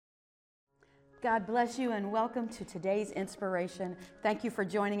God bless you and welcome to today's inspiration. Thank you for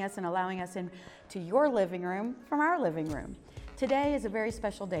joining us and allowing us into your living room from our living room. Today is a very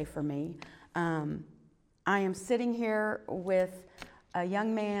special day for me. I am sitting here with a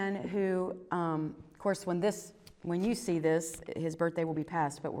young man who, of course, when you see this, his birthday will be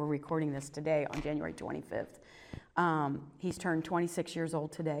past, but we're recording this today on January 25th. He's turned 26 years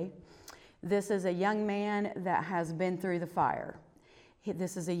old today. This is a young man that has been through the fire.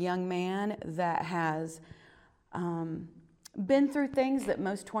 This is a young man that has been through things that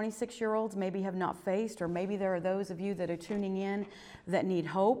most 26-year-olds maybe have not faced, or maybe there are those of you that are tuning in that need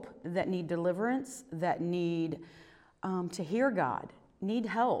hope, that need deliverance, that need to hear God, need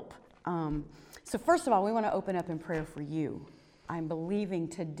help. So first of all, we want to open up in prayer for you. I'm believing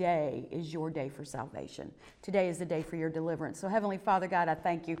today is your day for salvation. Today is the day for your deliverance. So Heavenly Father God, I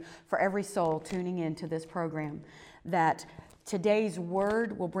thank you for every soul tuning into this program, that today's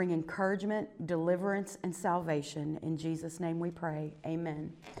word will bring encouragement, deliverance, and salvation. In Jesus' name we pray.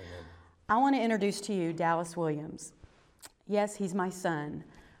 Amen. Amen. I want to introduce to you Dallas Williams. Yes, he's my son,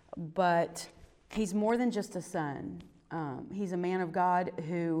 but he's more than just a son. He's a man of God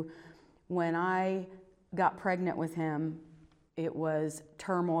who, when I got pregnant with him, it was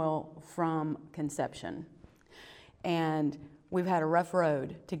turmoil from conception. And we've had a rough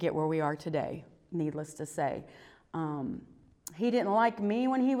road to get where we are today, needless to say. He didn't like me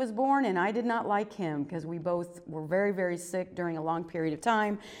when he was born, and I did not like him, because we both were very, very sick during a long period of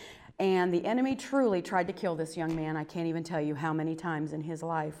time. And the enemy truly tried to kill this young man. I can't even tell you how many times in his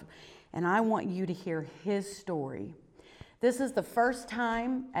life. And I want you to hear his story. This is the first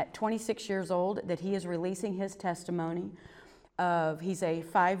time at 26 years old that he is releasing his testimony. He's a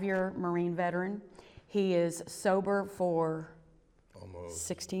 5-year Marine veteran. He is sober for almost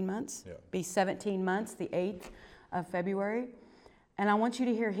 16 months. Yeah. Be 17 months, the 8th of February. And I want you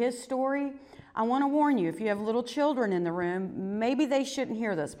to hear his story. I want to warn you, if you have little children in the room, maybe they shouldn't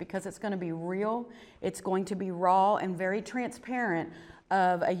hear this, because it's going to be real. It's going to be raw and very transparent,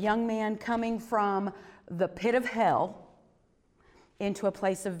 of a young man coming from the pit of hell into a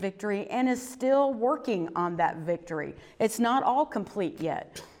place of victory, and is still working on that victory. It's not all complete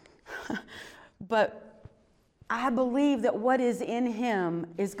yet. But I believe that what is in him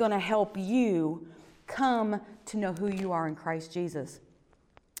is going to help you come to know who you are in Christ Jesus.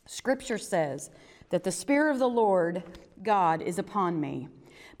 Scripture says that the Spirit of the Lord God is upon me,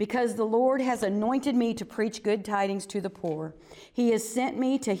 because the Lord has anointed me to preach good tidings to the poor. He has sent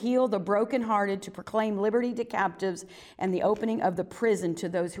me to heal the brokenhearted, to proclaim liberty to captives, and the opening of the prison to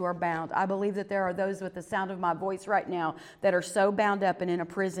those who are bound. I believe that there are those with the sound of my voice right now that are so bound up and in a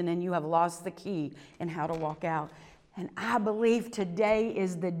prison, and you have lost the key in how to walk out. And I believe today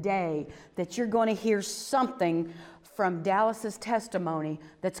is the day that you're going to hear something from Dallas's testimony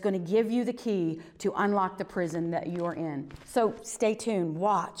that's going to give you the key to unlock the prison that you're in. So stay tuned,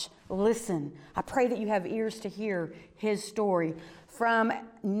 watch, listen. I pray that you have ears to hear his story from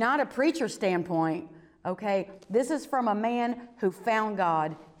not a preacher standpoint, okay? This is from a man who found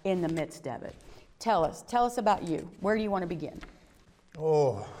God in the midst of it. Tell us about you. Where do you want to begin?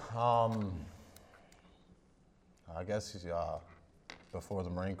 I guess before the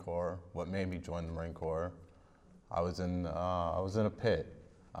Marine Corps, what made me join the Marine Corps, I was in a pit.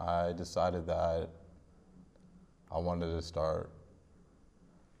 I decided that I wanted to start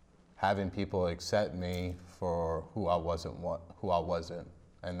having people accept me for who I wasn't,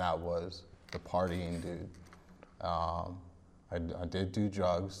 and that was the partying dude. I did do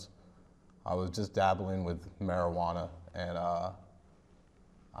drugs. I was just dabbling with marijuana, and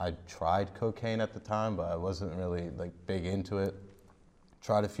I tried cocaine at the time, but I wasn't really big into it.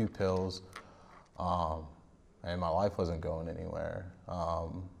 Tried a few pills, and my life wasn't going anywhere.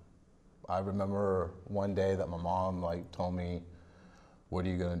 I remember one day that my mom told me, "What are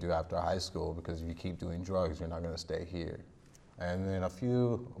you gonna do after high school? Because if you keep doing drugs, you're not gonna stay here." And then a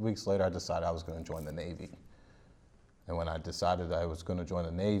few weeks later, I decided I was gonna join the Navy. And when I decided I was gonna join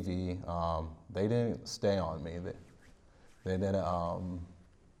the Navy, they didn't stay on me. They didn't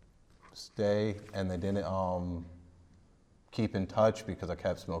stay, and they didn't keep in touch, because I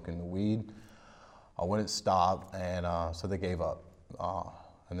kept smoking the weed. I wouldn't stop, and so they gave up.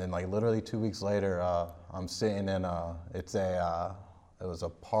 And then literally 2 weeks later, I'm sitting in it was a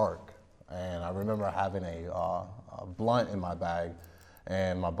park, and I remember having a blunt in my bag,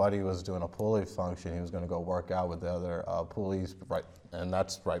 and my buddy was doing a pulley function. He was going to go work out with the other pulleys, right, and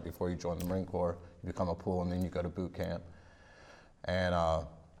that's right before you join the Marine Corps. You become a pool, and then you go to boot camp. And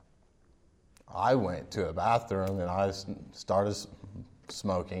I went to a bathroom, and I started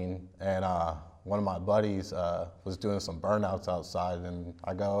smoking, and one of my buddies was doing some burnouts outside, and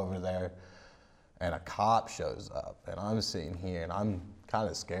I go over there, and a cop shows up, and I'm sitting here, and I'm kind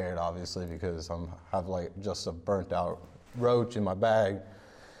of scared, obviously, because have like just a burnt out roach in my bag,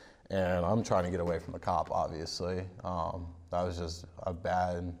 and I'm trying to get away from the cop, obviously. That was just a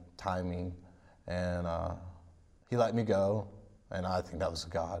bad timing, and he let me go, and I think that was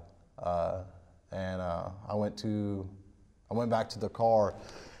God. I went back to the car,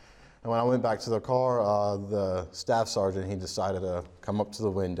 and when I went back to the car, the staff sergeant, he decided to come up to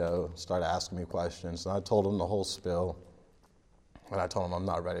the window, start asking me questions, and I told him the whole spill, and I told him I'm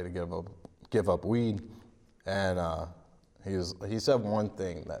not ready to give up weed, and he said one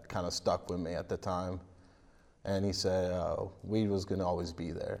thing that kind of stuck with me at the time, and he said weed was going to always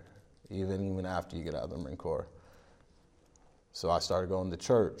be there, even after you get out of the Marine Corps. So I started going to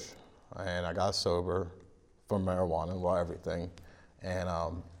church, and I got sober from marijuana, everything, and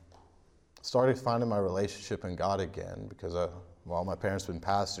started finding my relationship in God again, because my parents have been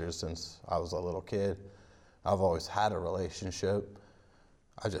pastors since I was a little kid. I've always had a relationship.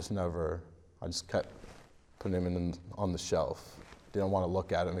 I just kept putting him on the shelf. Didn't want to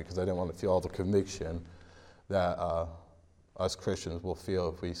look at him because I didn't want to feel all the conviction that us Christians will feel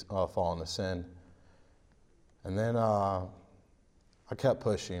if we fall into sin. And then I kept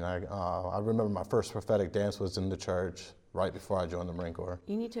pushing. I remember my first prophetic dance was in the church right before I joined the Marine Corps.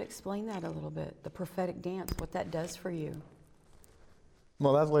 You need to explain that a little bit, the prophetic dance, what that does for you.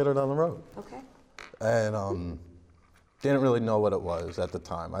 Well, that's later down the road. Okay. And didn't really know what it was at the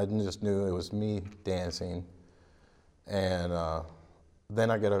time. I just knew it was me dancing. And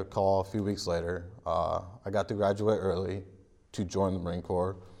then I get a call a few weeks later. I got to graduate early to join the Marine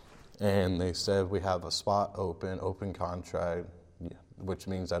Corps. And they said, we have a spot open contract, which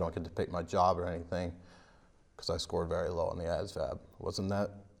means I don't get to pick my job or anything, because I scored very low on the ASVAB.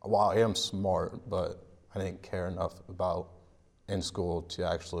 Well, I am smart, but I didn't care enough about in school to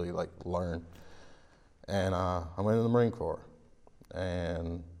actually learn. And I went in the Marine Corps,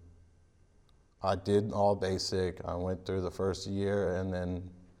 and I did all basic. I went through the first year, and then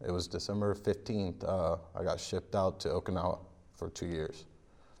it was December 15th, I got shipped out to Okinawa for 2 years.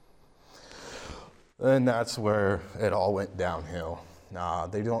 And that's where it all went downhill.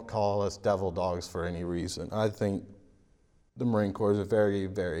 They don't call us devil dogs for any reason. I think the Marine Corps is a very,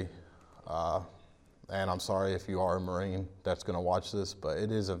 very, and I'm sorry if you are a Marine that's going to watch this, but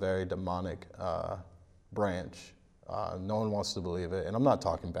it is a very demonic branch. No one wants to believe it. And I'm not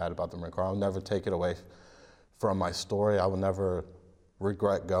talking bad about the Marine Corps. I'll never take it away from my story. I will never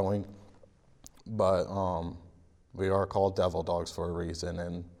regret going. But we are called devil dogs for a reason.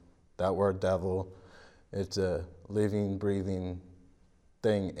 And that word devil, it's a living, breathing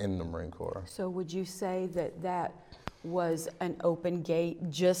thing in the Marine Corps. So would you say that was an open gate,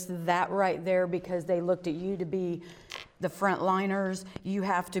 just that right there, because they looked at you to be the frontliners? You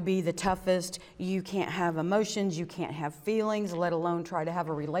have to be the toughest. You can't have emotions. You can't have feelings, let alone try to have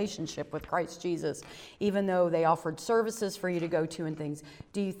a relationship with Christ Jesus, even though they offered services for you to go to and things.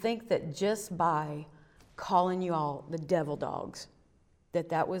 Do you think that just by calling you all the devil dogs,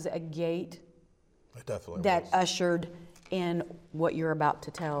 that was a gate It definitely that was. ushered in what you're about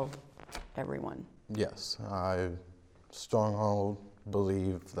to tell everyone? Yes, I strongly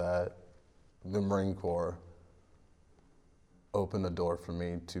believe that the Marine Corps opened the door for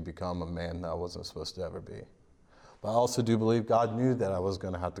me to become a man that I wasn't supposed to ever be. But I also do believe God knew that I was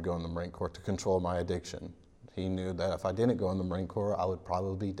going to have to go in the Marine Corps to control my addiction. He knew that if I didn't go in the Marine Corps, I would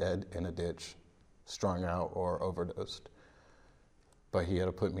probably be dead in a ditch, strung out, or overdosed. But he had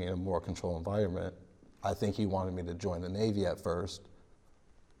to put me in a more controlled environment. I think he wanted me to join the Navy at first,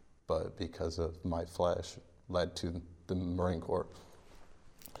 but because of my flesh, led to the Marine Corps.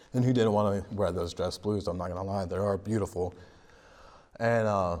 And who didn't want to wear those dress blues? I'm not going to lie, they are beautiful.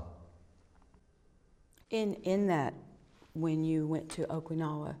 And in that, when you went to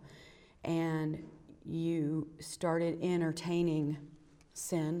Okinawa and you started entertaining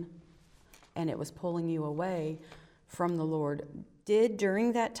sin and it was pulling you away from the Lord,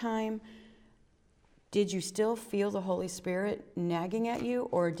 during that time, did you still feel the Holy Spirit nagging at you,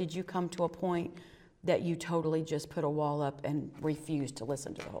 or did you come to a point that you totally just put a wall up and refused to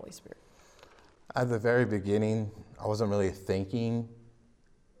listen to the Holy Spirit? At the very beginning, I wasn't really thinking.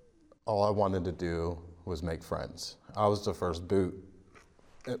 All I wanted to do was make friends. I was the first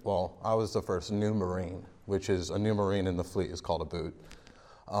I was the first new Marine, which is a new Marine in the fleet is called a boot.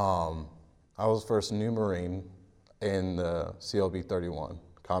 I was the first new Marine in the CLB 31,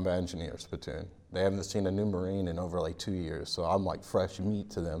 Combat Engineers Platoon. They haven't seen a new Marine in over 2 years, so I'm like fresh meat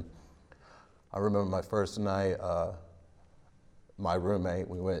to them. I remember my first night, my roommate,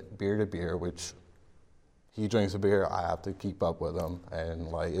 we went beer to beer, which he drinks a beer, I have to keep up with him. And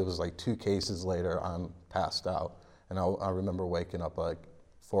like, it was like 2 cases later, I'm passed out. And I remember waking up like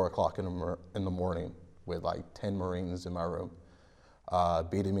 4 o'clock in the morning with like 10 Marines in my room,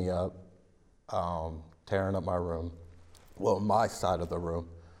 beating me up, tearing up my room, well, my side of the room.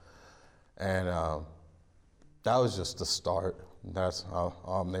 And that was just the start. That's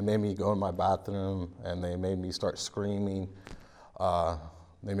they made me go in my bathroom, and they made me start screaming.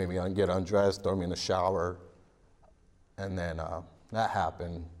 They made me get undressed, throw me in the shower, and then that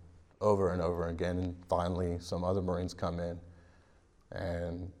happened over and over again. And finally, some other Marines come in,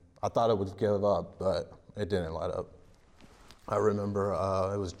 and I thought it would give up, but it didn't let up. I remember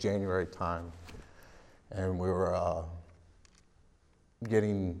it was January time, and we were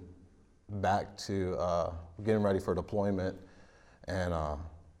getting back to getting ready for deployment, and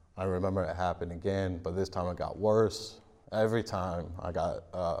I remember it happened again, but this time it got worse. Every time I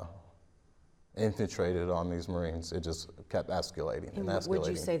got infiltrated on these Marines, it just kept escalating and escalating. Would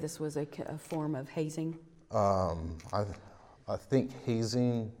you say this was a form of hazing? I think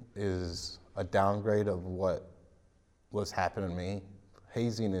hazing is a downgrade of what was happening to me.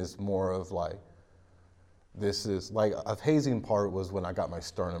 Hazing is more of like, this is like, a hazing part was when I got my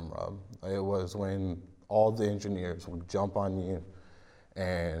sternum rub. It was when all the engineers would jump on you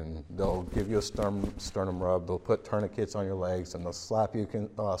and they'll give you a sternum rub, they'll put tourniquets on your legs, and they'll slap you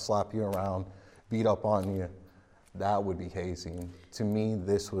around, beat up on you. That would be hazing. To me,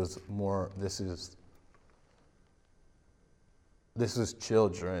 this is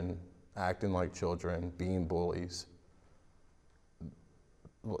children acting like children, being bullies.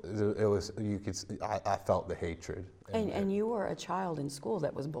 It was, you could see, I felt the hatred. And you were a child in school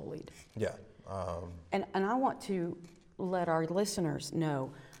that was bullied. Yeah. And I want to let our listeners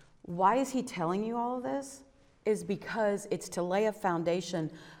know, why is he telling you all of this? Is because it's to lay a foundation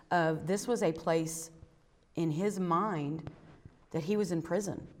of, this was a place in his mind that he was in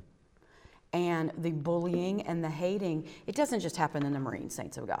prison. And the bullying and the hating, it doesn't just happen in the Marine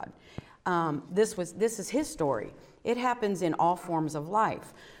Saints of God. This is his story. It happens in all forms of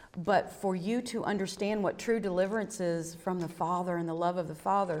life. But for you to understand what true deliverance is from the Father and the love of the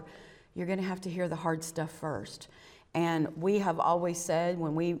Father, you're going to have to hear the hard stuff first. And we have always said,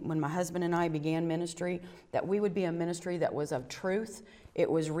 when my husband and I began ministry, that we would be a ministry that was of truth.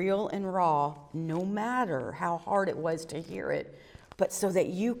 It was real and raw, no matter how hard it was to hear it, but so that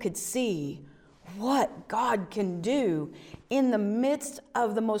you could see what God can do in the midst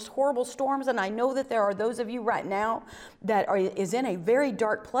of the most horrible storms. And I know that there are those of you right now that is in a very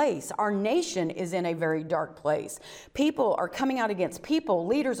dark place. Our nation is in a very dark place. People are coming out against people.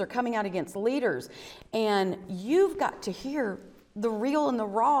 Leaders are coming out against leaders. And you've got to hear the real and the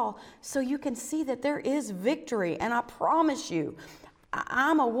raw so you can see that there is victory. And I promise you,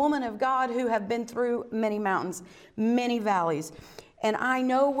 I'm a woman of God who have been through many mountains, many valleys. And I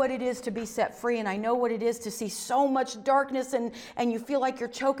know what it is to be set free, and I know what it is to see so much darkness and you feel like you're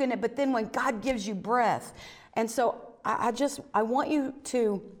choking it, but then when God gives you breath. And so I want you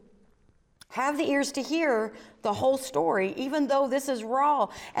to have the ears to hear the whole story, even though this is raw.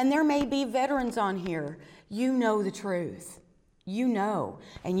 And there may be veterans on here. You know the truth. You know,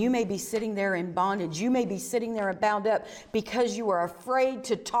 and you may be sitting there in bondage. You may be sitting there bound up because you are afraid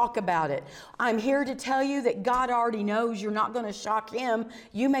to talk about it. I'm here to tell you that God already knows. You're not going to shock him.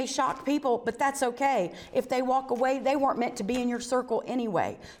 You may shock people, but that's okay. If they walk away, they weren't meant to be in your circle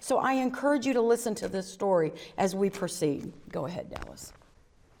anyway. So I encourage you to listen to this story as we proceed. Go ahead, Dallas.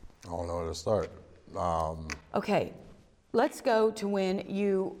 I don't know where to start. Okay, let's go to when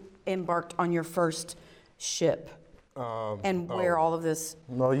you embarked on your first ship. Where all of this...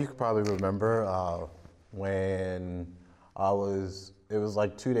 Well, you could probably remember when it was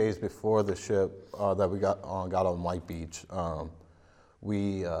like 2 days before the ship that we got on White Beach.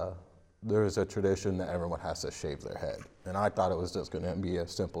 There is a tradition that everyone has to shave their head. And I thought it was just going to be a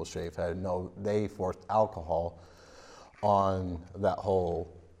simple shave head. No, they forced alcohol on that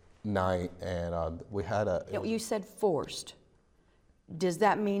whole night, and we had a... You said forced. Does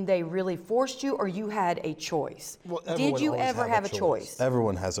that mean they really forced you, or you had a choice? Well, did you ever have a choice?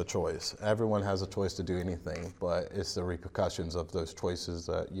 Everyone has a choice. Everyone has a choice to do anything, but it's the repercussions of those choices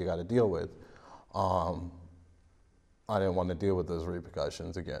that you got to deal with. I didn't want to deal with those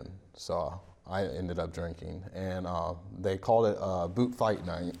repercussions again, so I ended up drinking. And they called it boot fight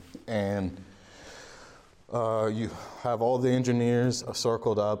night, and you have all the engineers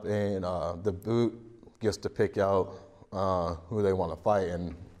circled up, and the boot gets to pick out who they want to fight.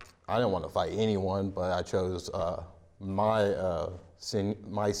 And I didn't want to fight anyone, but I chose my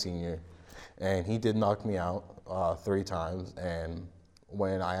senior, and he did knock me out 3 times. And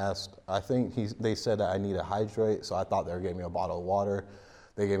when I asked, they said that I need to hydrate, so I thought they were giving me a bottle of water.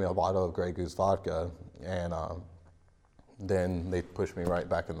 They gave me a bottle of Grey Goose vodka, and then they pushed me right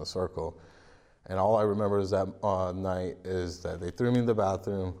back in the circle. And all I remember is that night is that they threw me in the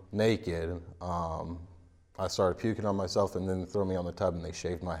bathroom naked. I started puking on myself, and then they threw me on the tub and they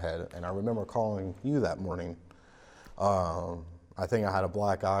shaved my head. And I remember calling you that morning. I think I had a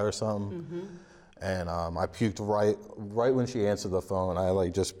black eye or something. Mm-hmm. And I puked right when she answered the phone. I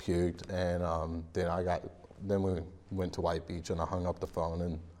just puked, and then we went to White Beach, and I hung up the phone,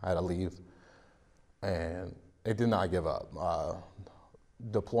 and I had to leave. And it did not give up.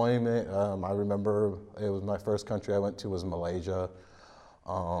 Deployment, I remember it was my first country I went to was Malaysia.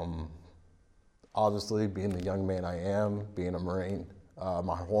 Obviously, being the young man I am, being a Marine,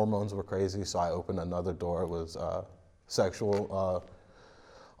 my hormones were crazy, so I opened another door. It was sexual.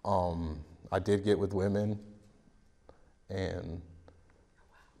 I did get with women, and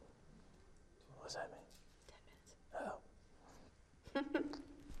what does that mean? 10 minutes. Oh.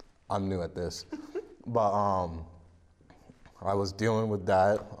 I'm new at this, but I was dealing with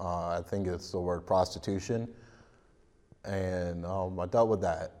that. I think it's the word prostitution, and I dealt with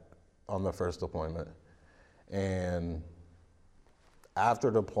that on the first deployment. And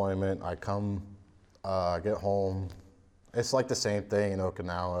after deployment, I get home. It's like the same thing in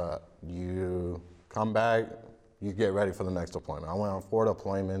Okinawa. You come back, you get ready for the next deployment. I went on 4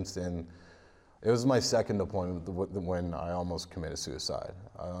 deployments, and it was my second deployment when I almost committed suicide.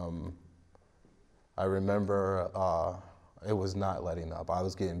 I remember it was not letting up. I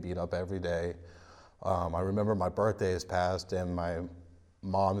was getting beat up every day. I remember my birthday has passed, and my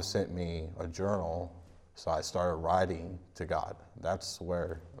mom sent me a journal, so I started writing to God. That's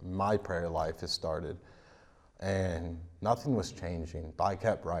where my prayer life has started. And nothing was changing, but I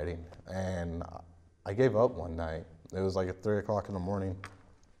kept writing. And I gave up one night. It was like at 3 o'clock in the morning.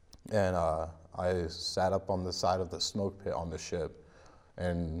 And I sat up on the side of the smoke pit on the ship.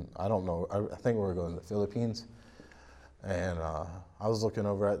 And I don't know, I think we were going to the Philippines. And I was looking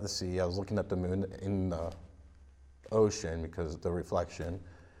over at the sea. I was looking at the moon in the ocean because of the reflection.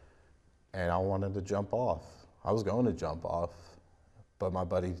 And I wanted to jump off. I was going to jump off. But my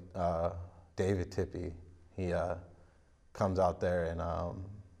buddy, David Tippy, he comes out there, and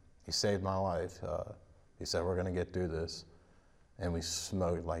he saved my life. He said, "We're gonna get through this." And we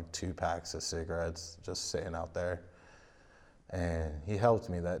smoked like 2 packs of cigarettes just sitting out there. And he helped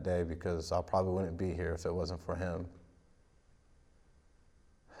me that day because I probably wouldn't be here if it wasn't for him.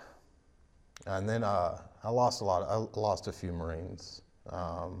 And then I lost a few Marines.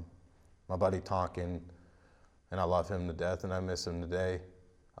 My buddy Tonkin, and I love him to death, and I miss him today.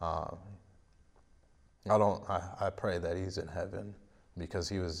 I pray that he's in heaven because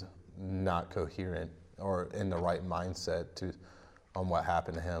he was not coherent or in the right mindset on what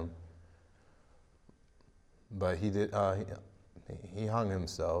happened to him. But he did. He hung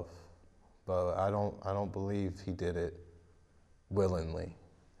himself, but I don't believe he did it willingly.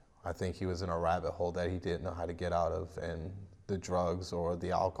 I think he was in a rabbit hole that he didn't know how to get out of, and the drugs or the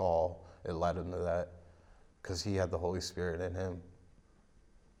alcohol, it led him to that because he had the Holy Spirit in him.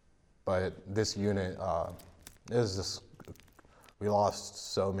 But this unit, we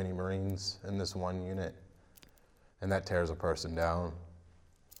lost so many Marines in this one unit, and that tears a person down.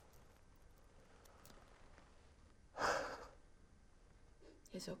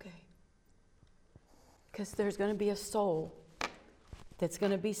 It's okay. Because there's going to be a soul that's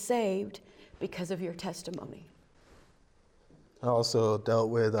going to be saved because of your testimony. I also dealt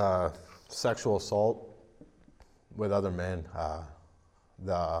with sexual assault with other men.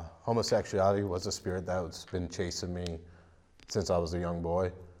 The homosexuality was a spirit that's been chasing me since I was a young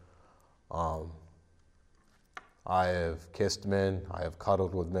boy. I have kissed men, I have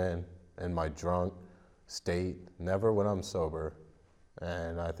cuddled with men in my drunk state, never when I'm sober.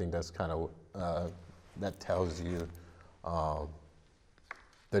 And I think that's kind of, that tells you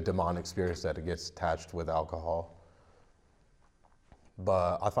the demonic spirits that it gets attached with alcohol.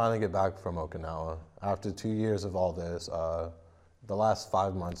 But I finally get back from Okinawa. After 2 years of all this, the last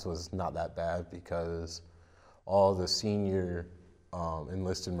 5 months was not that bad because all the senior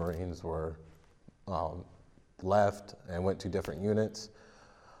enlisted Marines were left and went to different units.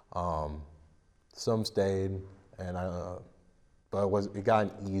 Some stayed, and but it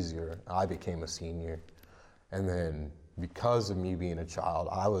got easier. I became a senior, and then because of me being a child,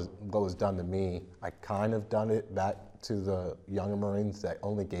 what was done to me, I kind of done it back to the younger Marines that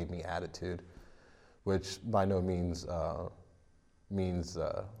only gave me attitude, which by no means means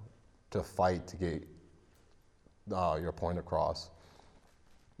to fight to get your point across.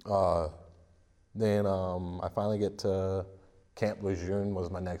 Then I finally get to Camp Lejeune was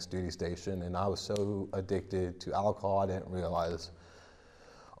my next duty station, and I was so addicted to alcohol, I didn't realize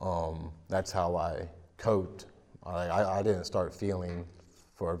that's how I coped. I didn't start feeling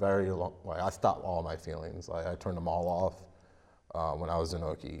for a very long, I stopped all my feelings. I turned them all off when I was in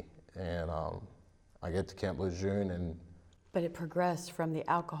Oki. And I get to Camp Lejeune. But it progressed from the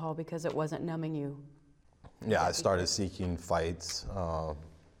alcohol because it wasn't numbing you. Yeah, I started seeking fights.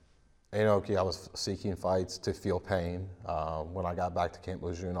 In Oki, I was seeking fights to feel pain. When I got back to Camp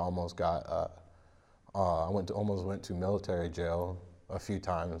Lejeune, I almost went to military jail a few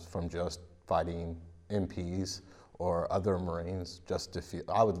times from just fighting MPs or other Marines just to feel.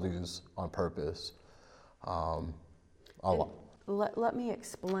 I would lose on purpose. Let me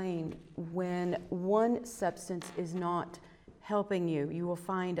explain. When one substance is not helping you, you will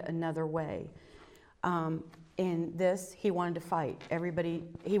find another way. In this, he wanted to fight.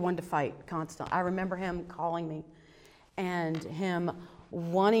 He wanted to fight constantly. I remember him calling me and him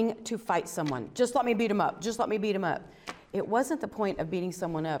wanting to fight someone. Just let me beat him up. Just let me beat him up. It wasn't the point of beating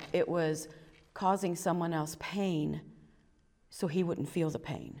someone up. It was causing someone else pain so he wouldn't feel the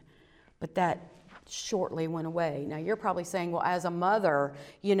pain. But that shortly went away. Now, you're probably saying, well, as a mother,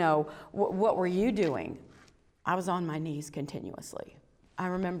 what were you doing? I was on my knees continuously. I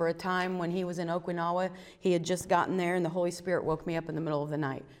remember a time when he was in Okinawa, he had just gotten there and the Holy Spirit woke me up in the middle of the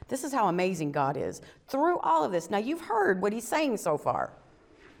night. This is how amazing God is. Through all of this, now you've heard what he's saying so far.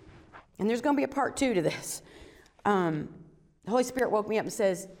 And there's going to be a part 2 to this. The Holy Spirit woke me up and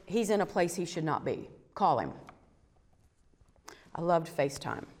says, he's in a place he should not be. Call him. I loved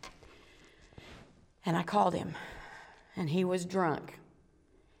FaceTime. And I called him. And he was drunk.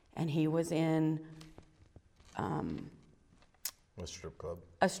 And he was in a strip club.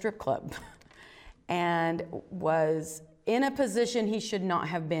 A strip club. And was in a position he should not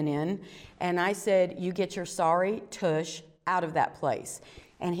have been in. And I said, you get your sorry tush out of that place.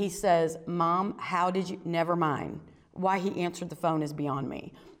 And he says, Mom, how did you, never mind. Why he answered the phone is beyond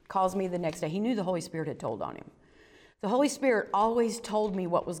me. Calls me the next day. He knew the Holy Spirit had told on him. The Holy Spirit always told me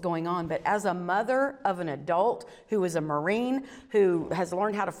what was going on, but as a mother of an adult who is a Marine, who has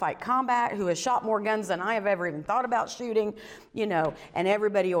learned how to fight combat, who has shot more guns than I have ever even thought about shooting, and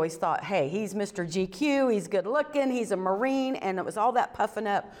everybody always thought, hey, he's Mr. GQ, he's good looking, he's a Marine, and it was all that puffing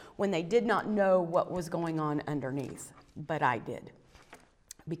up when they did not know what was going on underneath, but I did.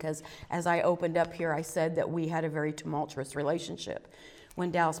 Because as I opened up here, I said that we had a very tumultuous relationship. When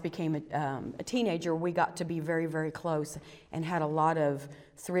Dallas became a teenager, we got to be very, very close and had a lot of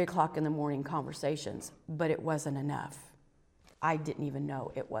 3 o'clock in the morning conversations, but it wasn't enough. I didn't even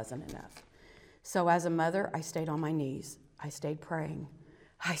know it wasn't enough. So as a mother, I stayed on my knees. I stayed praying.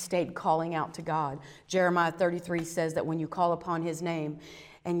 I stayed calling out to God. Jeremiah 33 says that when you call upon his name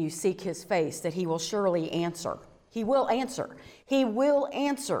and you seek his face, that he will surely answer. He will answer. He will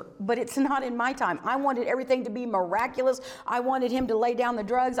answer, but it's not in my time. I wanted everything to be miraculous. I wanted him to lay down the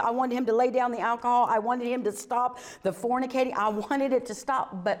drugs. I wanted him to lay down the alcohol. I wanted him to stop the fornicating. I wanted it to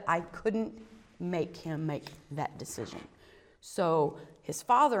stop, but I couldn't make him make that decision. So his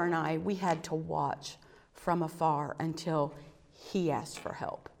father and I, we had to watch from afar until he asked for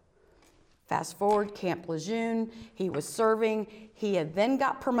help. Fast forward, Camp Lejeune, he was serving. He had then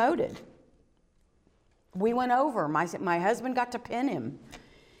got promoted. We went over. My husband got to pin him.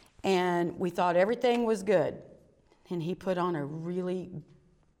 And we thought everything was good. And he put on a really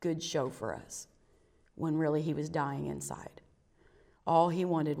good show for us when really he was dying inside. All he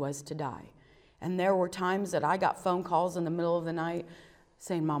wanted was to die. And there were times that I got phone calls in the middle of the night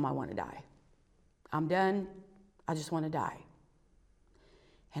saying, Mom, I want to die. I'm done. I just want to die.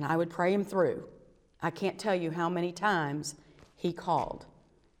 And I would pray him through. I can't tell you how many times he called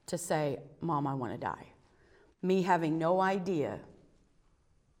to say, Mom, I want to die. Me having no idea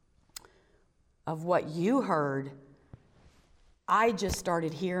of what you heard, I just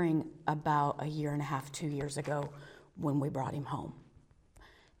started hearing about 1.5 years, 2 years ago when we brought him home.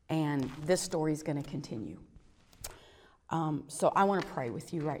 And this story is going to continue. So I want to pray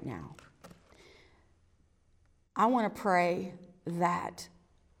with you right now. I want to pray that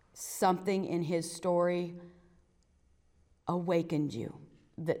something in his story awakened you.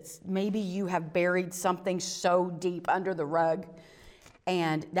 That maybe you have buried something so deep under the rug,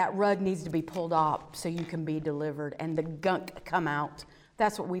 and that rug needs to be pulled off so you can be delivered and the gunk come out.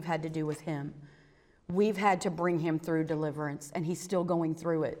 That's what we've had to do with him. We've had to bring him through deliverance, and he's still going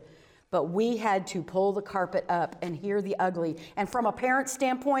through it. But we had to pull the carpet up and hear the ugly. And from a parent's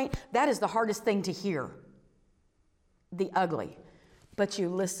standpoint, that is the hardest thing to hear, the ugly. But you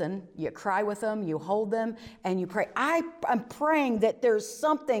listen, you cry with them, you hold them, and you pray. I'm praying that there's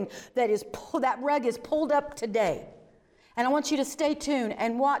something that rug is pulled up today, And I want you to stay tuned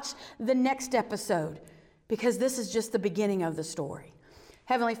and watch the next episode, because this is just the beginning of the story.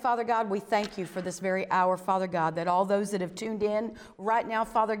 Heavenly Father God, we thank you for this very hour, Father God, that all those that have tuned in right now,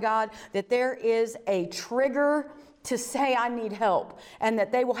 Father God, that there is a trigger to say, I need help, and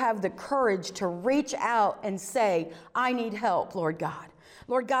that they will have the courage to reach out and say, I need help, Lord God.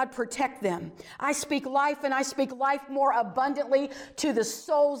 Lord God, protect them. I speak life, and I speak life more abundantly to the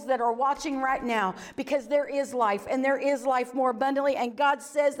souls that are watching right now, because there is life, and there is life more abundantly. And God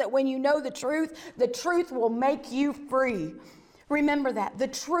says that when you know the truth will make you free. Remember that. The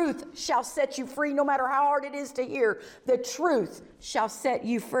truth shall set you free, no matter how hard it is to hear. The truth shall set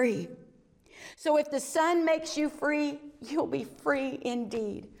you free. So if the Son makes you free, you'll be free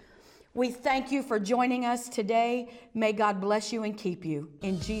indeed. We thank you for joining us today. May God bless you and keep you.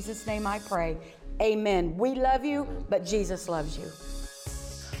 In Jesus' name I pray. Amen. We love you, but Jesus loves you.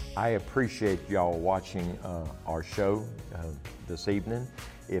 I appreciate y'all watching our show this evening.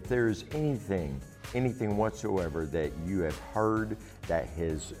 If there's anything whatsoever that you have heard that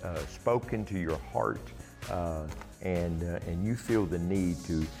has spoken to your heart, and you feel the need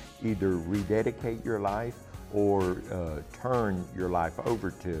to either rededicate your life or turn your life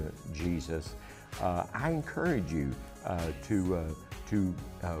over to Jesus, I encourage you to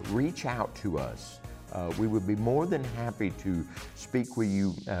reach out to us. We would be more than happy to speak with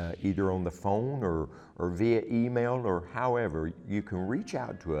you either on the phone or via email, or however you can reach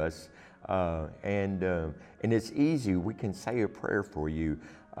out to us. And it's easy. We can say a prayer for you.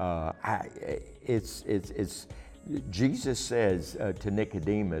 Jesus says to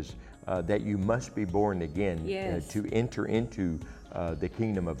Nicodemus that you must be born again to enter into the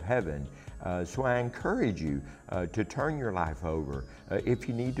kingdom of heaven. So I encourage you to turn your life over. If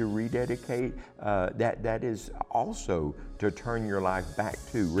you need to rededicate, that is also to turn your life back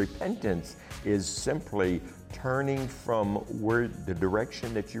to. Repentance is simply turning from the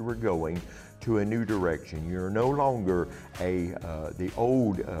direction that you were going to a new direction. You're no longer the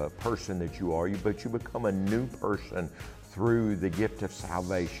old person that you are, but you become a new person through the gift of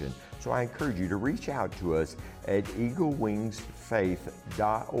salvation. So I encourage you to reach out to us at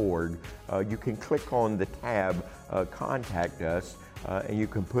eaglewingsfaith.org. You can click on the tab, Contact Us, and you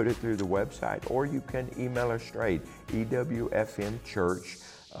can put it through the website, or you can email us straight,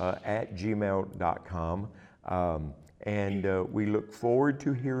 ewfmchurch@gmail.com. And we look forward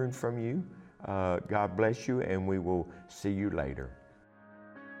to hearing from you. God bless you, and we will see you later.